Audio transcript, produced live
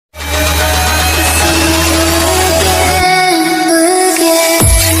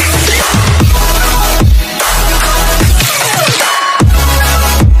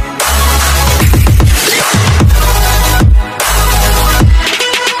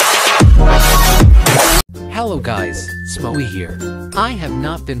Hello guys, Smoey here. I have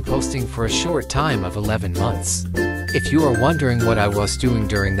not been posting for a short time of 11 months. If you are wondering what I was doing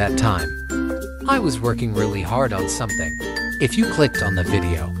during that time, I was working really hard on something. If you clicked on the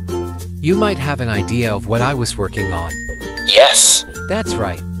video, you might have an idea of what I was working on. Yes! That's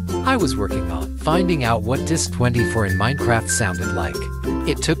right. I was working on finding out what Disc 24 in Minecraft sounded like.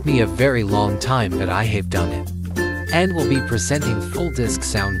 It took me a very long time, but I have done it. And will be presenting full disc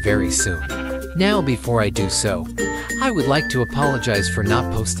sound very soon. Now before I do so, I would like to apologize for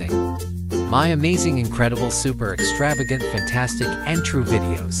not posting my amazing, incredible, super extravagant, fantastic, and true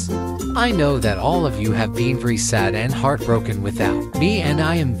videos. I know that all of you have been very sad and heartbroken without me, and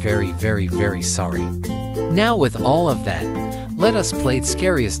I am very, very, very sorry. Now with all of that, let us play the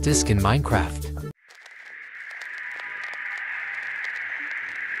scariest disc in Minecraft.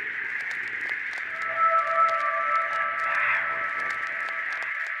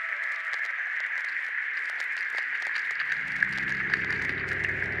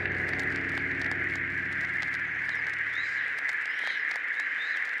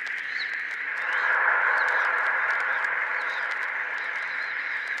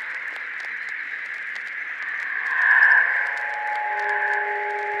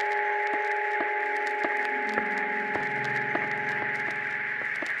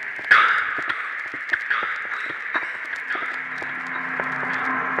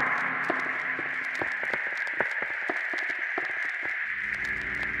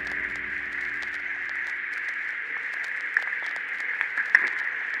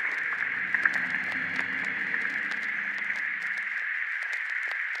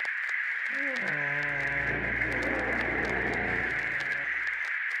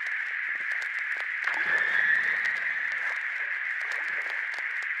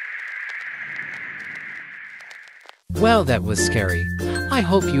 Well, that was scary. I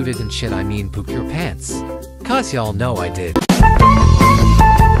hope you didn't poop your pants. 'Cause y'all know I did.